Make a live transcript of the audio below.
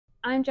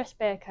I'm Jess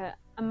Baker,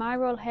 and my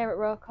role here at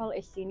ROCOL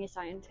is Senior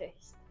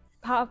Scientist.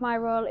 Part of my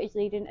role is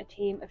leading a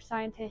team of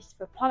scientists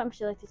for plant and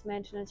facilities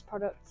maintenance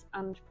products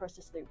and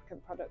process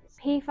lubricant products.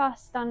 PFAS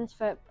stands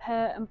for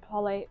per and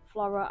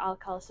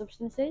polyfluoroalkyl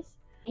substances.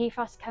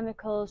 PFAS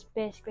chemicals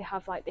basically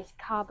have like this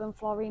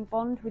carbon-fluorine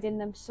bond within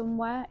them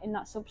somewhere in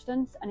that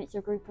substance, and it's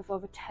a group of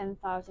over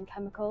 10,000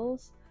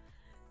 chemicals.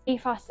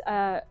 PFAS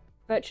are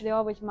virtually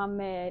always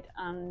man-made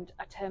and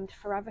are termed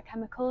forever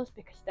chemicals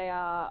because they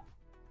are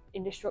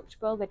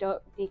indestructible, they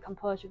don't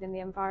decompose within the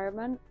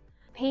environment.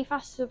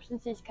 PFAS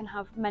substances can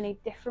have many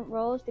different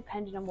roles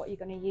depending on what you're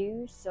going to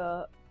use.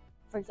 So,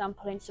 for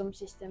example, in some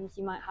systems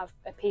you might have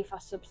a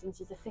PFAS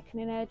substance as a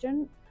thickening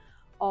agent,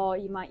 or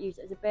you might use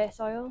it as a base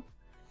oil.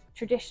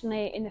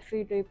 Traditionally in the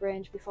FOODLUBE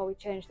range, before we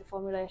changed the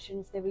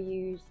formulations, they were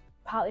used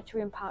partly to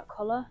impart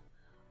colour,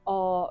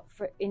 or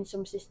in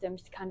some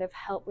systems to kind of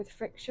help with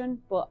friction,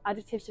 but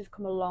additives have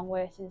come a long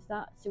way since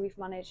that, so we've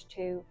managed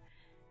to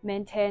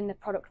maintain the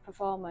product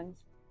performance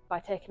by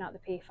taking out the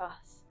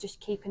PFAS, just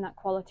keeping that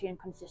quality and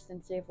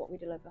consistency of what we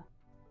deliver.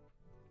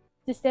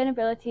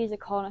 Sustainability is a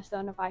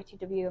cornerstone of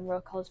ITW and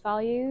ROCOL's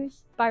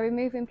values. By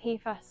removing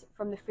PFAS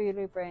from the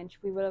FOODLUBE range,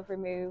 we will have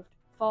removed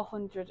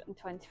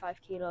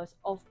 425 kilos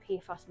of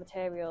PFAS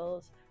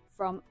materials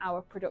from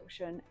our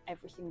production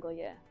every single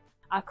year.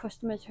 Our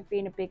customers have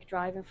been a big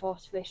driving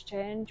force for this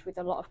change, with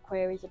a lot of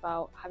queries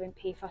about having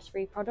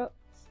PFAS-free products.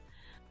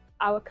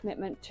 Our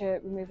commitment to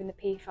removing the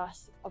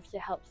PFAS obviously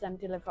helps them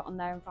deliver on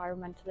their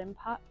environmental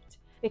impact.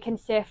 We can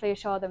safely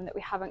assure them that we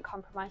haven't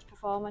compromised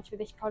performance with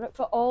this product.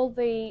 For all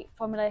the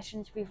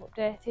formulations we've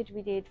updated,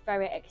 we did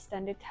very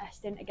extended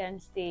testing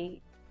against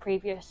the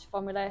previous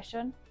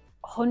formulation.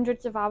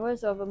 Hundreds of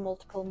hours over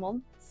multiple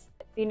months.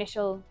 The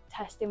initial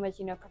testing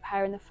was,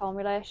 preparing the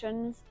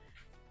formulations.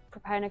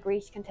 Preparing a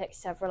grease can take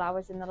several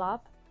hours in the lab.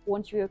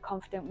 Once we were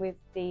confident with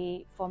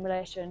the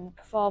formulation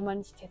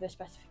performance to the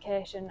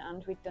specification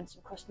and we'd done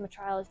some customer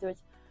trials, there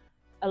was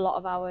a lot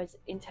of hours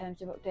in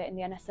terms of updating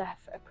the NSF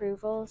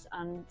approvals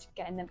and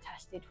getting them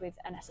tested with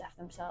NSF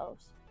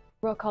themselves.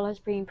 ROCOL has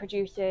been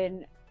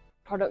producing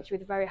products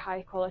with very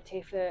high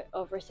quality for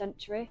over a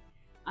century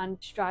and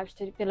strives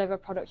to deliver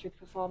products with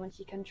performance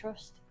you can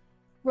trust.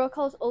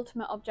 ROCOL's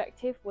ultimate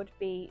objective would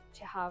be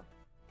to have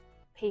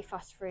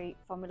PFAS-free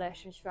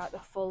formulations throughout the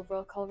full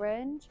ROCOL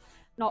range,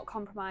 not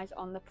compromise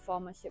on the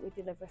performance that we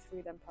deliver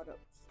through them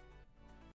products.